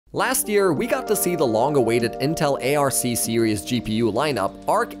Last year, we got to see the long-awaited Intel ARC series GPU lineup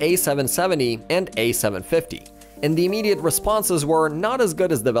Arc A770 and A750, and the immediate responses were not as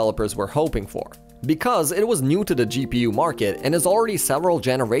good as developers were hoping for, because it was new to the GPU market and is already several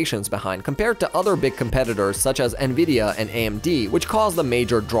generations behind compared to other big competitors such as Nvidia and AMD, which caused a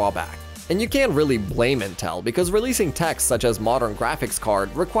major drawback. And you can't really blame Intel, because releasing tech such as modern graphics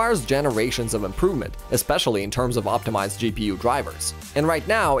card requires generations of improvement, especially in terms of optimized GPU drivers. And right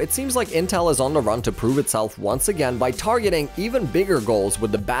now, it seems like Intel is on the run to prove itself once again by targeting even bigger goals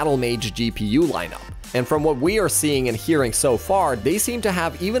with the Battlemage GPU lineup. And from what we are seeing and hearing so far, they seem to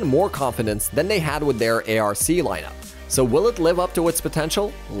have even more confidence than they had with their ARC lineup. So will it live up to its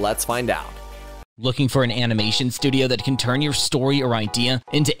potential? Let's find out. Looking for an animation studio that can turn your story or idea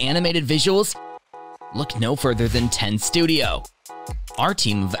into animated visuals? Look no further than 10 Studio. Our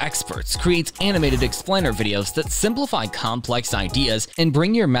team of experts creates animated explainer videos that simplify complex ideas and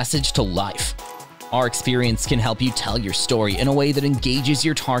bring your message to life. Our experience can help you tell your story in a way that engages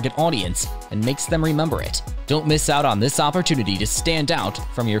your target audience and makes them remember it. Don't miss out on this opportunity to stand out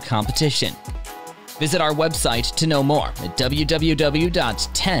from your competition. Visit our website to know more at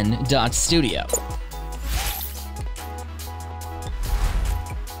www.10.studio.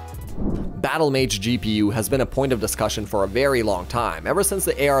 Battlemage GPU has been a point of discussion for a very long time, ever since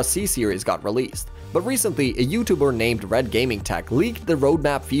the ARC series got released. But recently, a YouTuber named Red Gaming Tech leaked the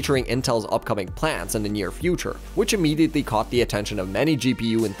roadmap featuring Intel's upcoming plans in the near future, which immediately caught the attention of many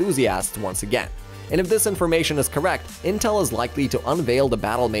GPU enthusiasts once again. And if this information is correct, Intel is likely to unveil the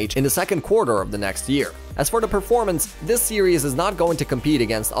Battlemage in the second quarter of the next year. As for the performance, this series is not going to compete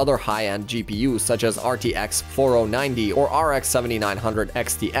against other high-end GPUs such as RTX 4090 or RX 7900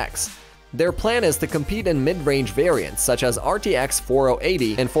 XTX. Their plan is to compete in mid-range variants such as RTX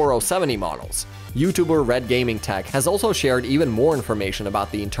 4080 and 4070 models. YouTuber Red Gaming Tech has also shared even more information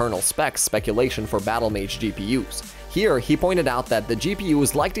about the internal specs speculation for Battlemage GPUs. Here, he pointed out that the GPU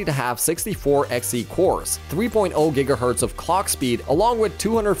is likely to have 64 Xe cores, 3.0 GHz of clock speed, along with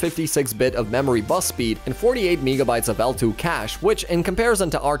 256-bit of memory bus speed and 48 MB of L2 cache, which in comparison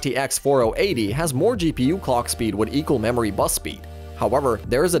to RTX 4080 has more GPU clock speed with equal memory bus speed. However,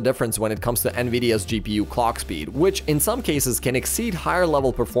 there is a difference when it comes to Nvidia's GPU clock speed, which in some cases can exceed higher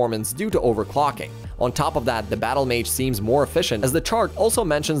level performance due to overclocking. On top of that, the Battlemage seems more efficient, as the chart also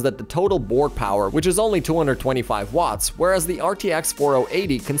mentions that the total board power, which is only 225 watts, whereas the RTX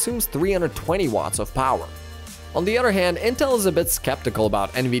 4080 consumes 320 watts of power. On the other hand, Intel is a bit skeptical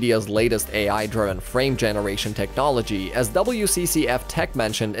about Nvidia's latest AI-driven frame generation technology, as WCCF Tech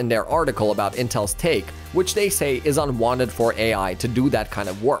mentioned in their article about Intel's take, which they say is unwanted for AI to do that kind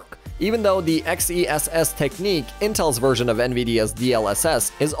of work. Even though the XeSS technique, Intel's version of Nvidia's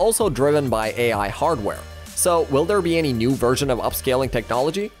DLSS, is also driven by AI hardware. So will there be any new version of upscaling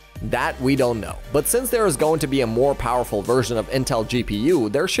technology? That we don't know, but since there is going to be a more powerful version of Intel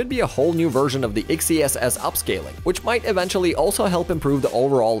GPU, there should be a whole new version of the XeSS upscaling, which might eventually also help improve the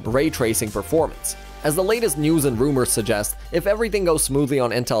overall ray tracing performance. As the latest news and rumors suggest, if everything goes smoothly on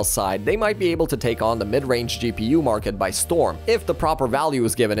Intel's side, they might be able to take on the mid-range GPU market by storm if the proper value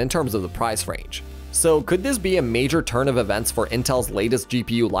is given in terms of the price range. So could this be a major turn of events for Intel's latest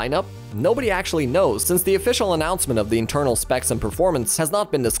GPU lineup? Nobody actually knows, since the official announcement of the internal specs and performance has not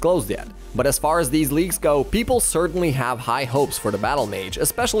been disclosed yet. But as far as these leaks go, people certainly have high hopes for the Battlemage,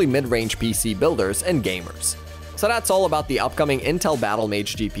 especially mid-range PC builders and gamers. So that's all about the upcoming Intel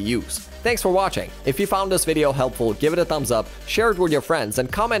Battlemage GPUs. Thanks for watching. If you found this video helpful, give it a thumbs up, share it with your friends,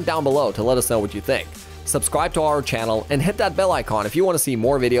 and comment down below to let us know what you think. Subscribe to our channel and hit that bell icon if you want to see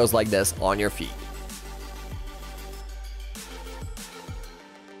more videos like this on your feed.